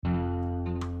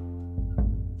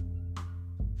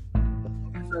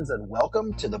friends, and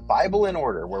welcome to the Bible in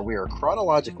Order, where we are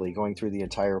chronologically going through the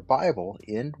entire Bible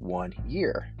in 1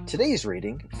 year. Today's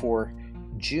reading for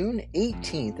June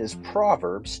 18th is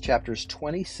Proverbs chapters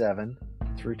 27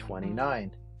 through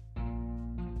 29.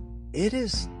 It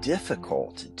is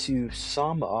difficult to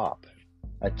sum up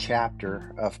a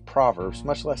chapter of Proverbs,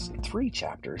 much less 3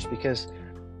 chapters, because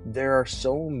there are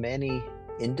so many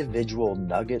individual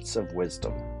nuggets of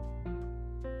wisdom.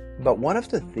 But one of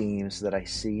the themes that I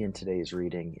see in today's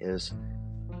reading is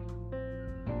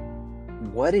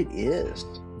what it is,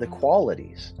 the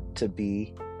qualities to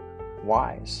be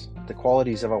wise, the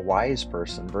qualities of a wise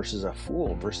person versus a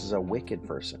fool versus a wicked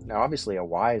person. Now, obviously, a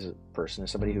wise person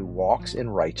is somebody who walks in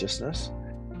righteousness,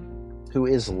 who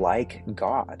is like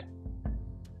God.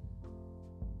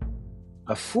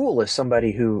 A fool is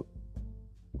somebody who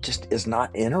just is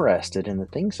not interested in the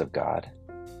things of God.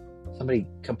 Somebody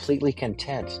completely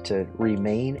content to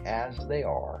remain as they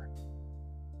are,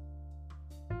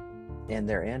 and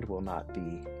their end will not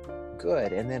be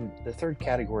good. And then the third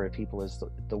category of people is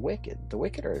the wicked. The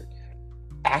wicked are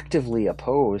actively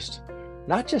opposed,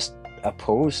 not just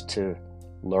opposed to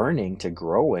learning, to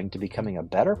growing, to becoming a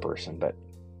better person, but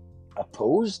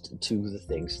opposed to the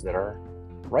things that are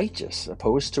righteous,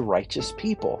 opposed to righteous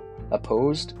people,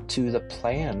 opposed to the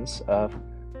plans of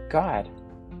God.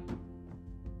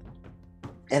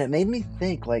 And it made me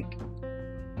think,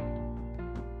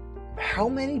 how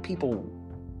many people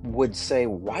would say,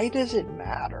 why does it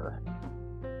matter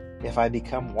if I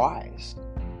become wise?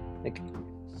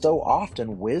 So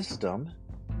often wisdom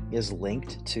is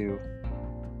linked to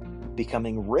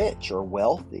becoming rich or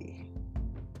wealthy.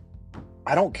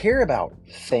 I don't care about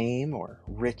fame or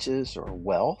riches or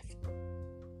wealth.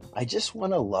 I just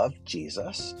want to love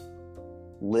Jesus,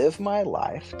 live my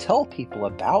life, tell people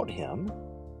about him,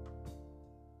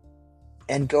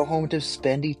 and go home to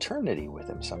spend eternity with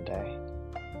him someday.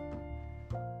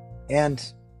 And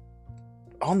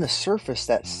on the surface,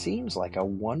 that seems like a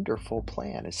wonderful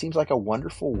plan. It seems like a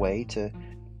wonderful way to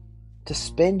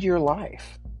spend your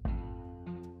life.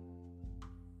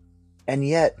 And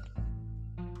yet,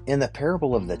 in the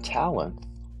parable of the talents,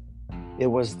 it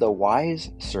was the wise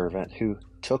servant who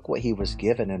took what he was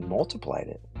given and multiplied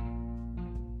it.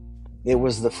 It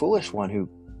was the foolish one who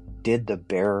did the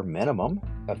bare minimum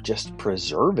of just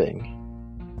preserving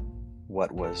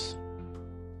what was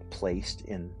placed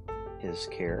in his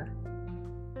care.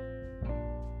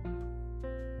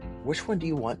 Which one do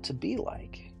you want to be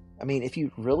like? I mean, if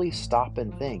you really stop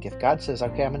and think, if God says,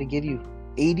 okay, I'm going to give you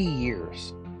 80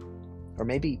 years, or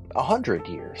maybe 100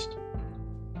 years,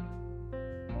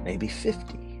 maybe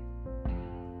 50.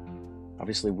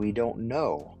 Obviously, we don't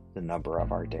know the number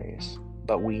of our days,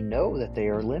 but we know that they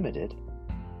are limited.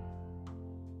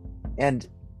 And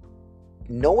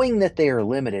knowing that they are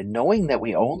limited, knowing that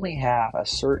we only have a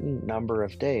certain number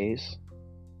of days,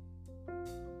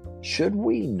 should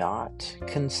we not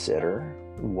consider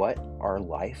what our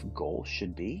life goal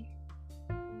should be?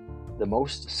 The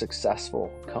most successful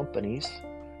companies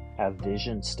have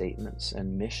vision statements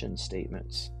and mission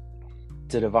statements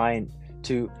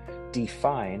to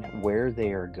define where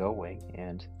they are going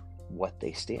and what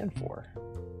they stand for.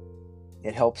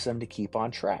 It helps them to keep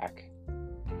on track.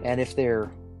 And if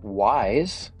they're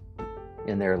wise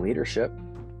in their leadership,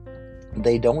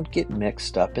 they don't get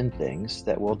mixed up in things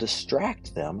that will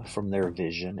distract them from their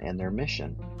vision and their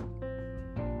mission.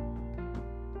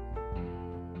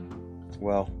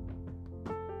 Well,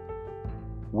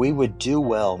 we would do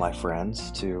well, my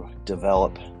friends, to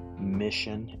develop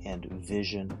mission and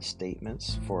vision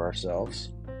statements for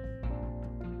ourselves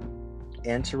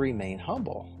and to remain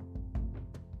humble.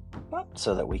 Not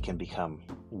so that we can become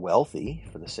wealthy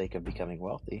for the sake of becoming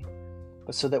wealthy,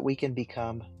 but so that we can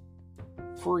become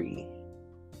free.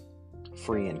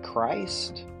 Free in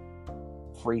Christ,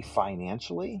 free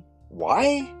financially.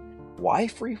 Why? Why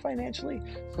free financially?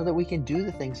 So that we can do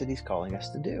the things that he's calling us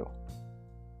to do.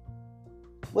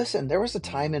 Listen, there was a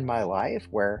time in my life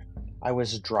where I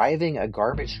was driving a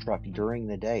garbage truck during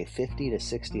the day, 50 to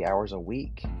 60 hours a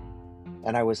week.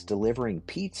 And I was delivering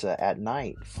pizza at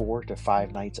night 4 to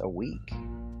 5 nights a week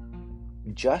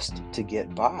just to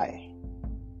get by.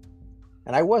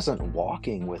 And I wasn't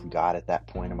walking with God at that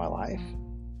point in my life.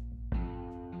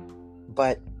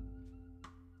 But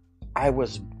I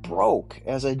was broke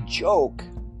as a joke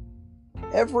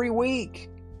every week.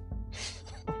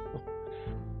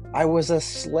 I was a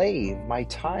slave. My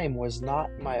time was not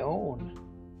my own.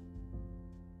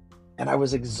 And I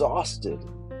was exhausted.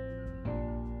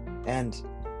 And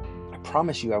I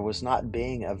promise you, I was not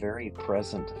being a very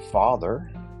present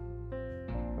father.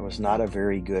 I was not a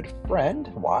very good friend.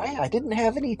 Why? I didn't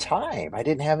have any time. I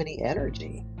didn't have any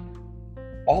energy.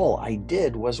 All I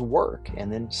did was work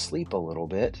and then sleep a little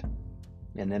bit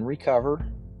and then recover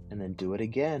and then do it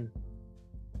again.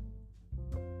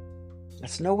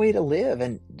 That's no way to live.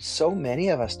 And so many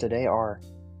of us today are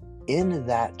in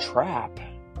that trap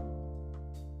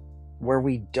where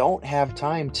we don't have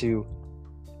time to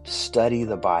study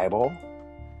the Bible,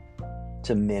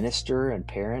 to minister and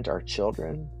parent our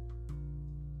children.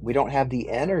 We don't have the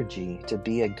energy to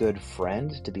be a good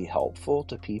friend, to be helpful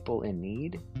to people in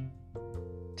need,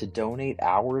 to donate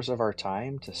hours of our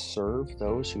time to serve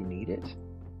those who need it.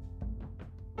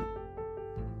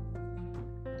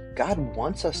 God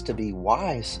wants us to be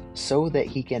wise so that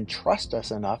He can trust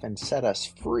us enough and set us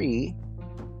free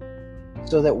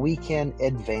so that we can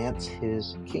advance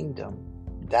His kingdom.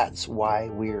 That's why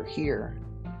we're here.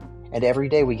 And every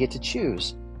day we get to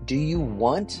choose. Do you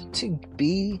want to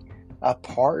be a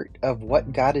part of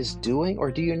what God is doing,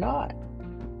 or do you not?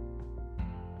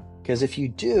 Because if you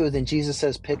do, then Jesus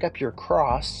says, pick up your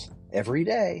cross every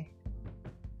day.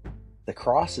 The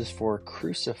cross is for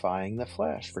crucifying the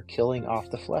flesh, for killing off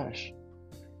the flesh,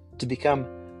 to become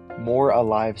more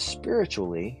alive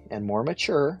spiritually and more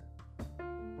mature,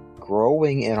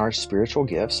 growing in our spiritual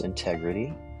gifts,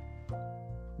 integrity,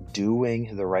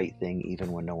 doing the right thing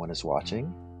even when no one is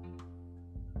watching,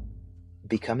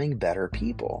 becoming better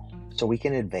people so we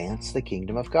can advance the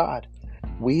kingdom of God.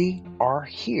 We are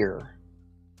here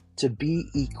to be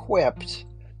equipped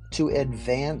to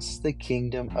advance the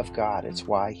kingdom of God. It's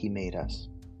why He made us.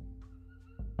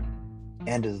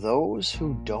 And those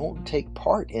who don't take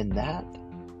part in that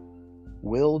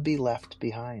will be left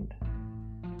behind.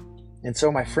 And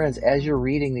so, my friends, as you're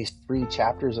reading these 3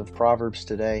 chapters of Proverbs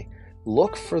today,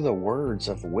 look for the words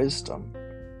of wisdom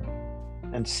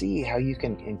and see how you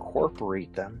can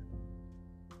incorporate them.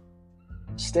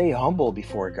 Stay humble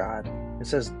before God. It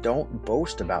says, don't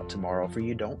boast about tomorrow, for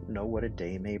you don't know what a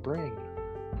day may bring.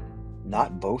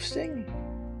 Not boasting,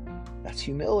 that's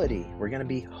humility. We're going to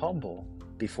be humble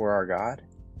before our God.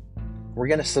 We're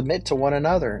going to submit to one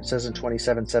another. It says in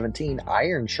 27:17,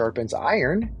 iron sharpens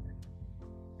iron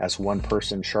as one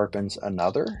person sharpens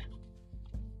another.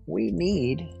 We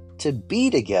need to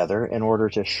be together in order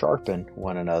to sharpen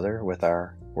one another with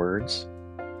our words.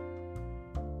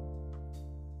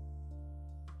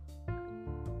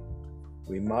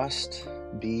 We must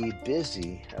be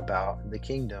busy about the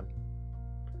kingdom.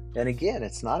 And again,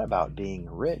 it's not about being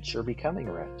rich or becoming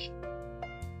rich.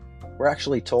 We're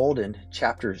actually told in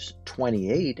chapters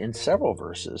 28 in several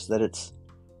verses that it's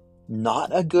not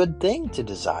a good thing to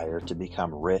desire to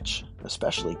become rich,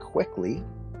 especially quickly.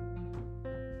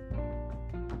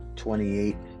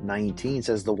 28:19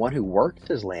 says, the one who works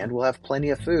his land will have plenty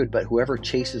of food, but whoever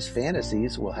chases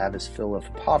fantasies will have his fill of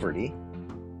poverty.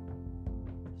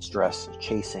 Stress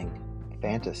chasing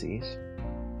fantasies.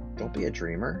 Don't be a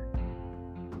dreamer.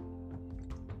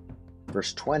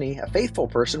 Verse 20, a faithful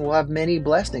person will have many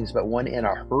blessings, but one in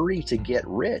a hurry to get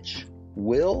rich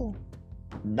will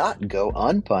not go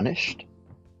unpunished.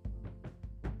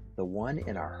 The one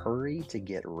in a hurry to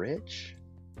get rich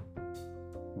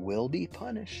will be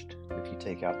punished if you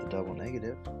take out the double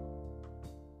negative.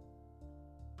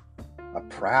 A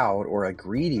proud or a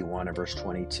greedy one, in verse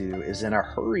 22, is in a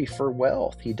hurry for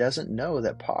wealth. He doesn't know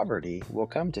that poverty will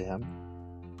come to him.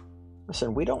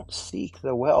 Listen, we don't seek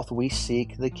the wealth, we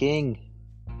seek the King.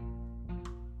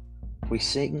 We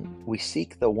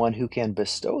seek the one who can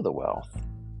bestow the wealth.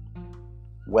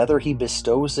 Whether He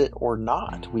bestows it or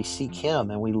not, we seek Him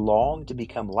and we long to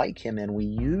become like Him, and we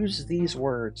use these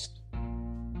words.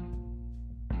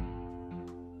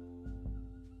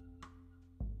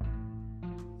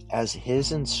 As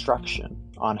His instruction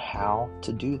on how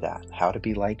to do that, how to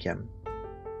be like Him.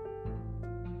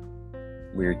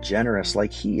 We're generous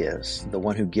like He is. The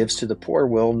one who gives to the poor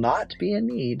will not be in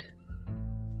need,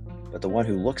 but the one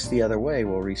who looks the other way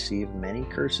will receive many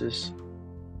curses.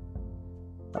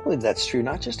 I believe that's true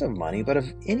not just of money, but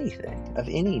of anything, of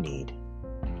any need.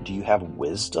 Do you have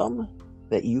wisdom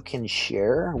that you can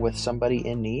share with somebody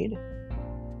in need?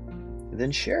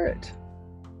 Then share it.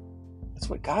 That's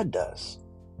what God does.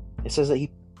 It says that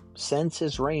He sends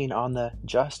His rain on the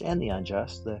just and the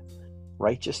unjust, the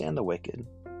righteous and the wicked.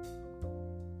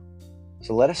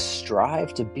 So let us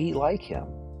strive to be like Him.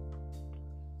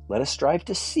 Let us strive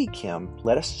to seek Him.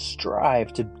 Let us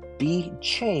strive to be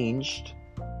changed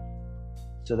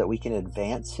so that we can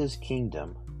advance His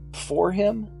kingdom for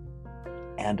Him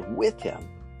and with Him,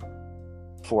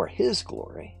 for His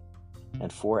glory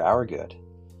and for our good.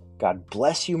 God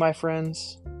bless you, my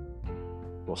friends.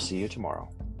 We'll see you tomorrow.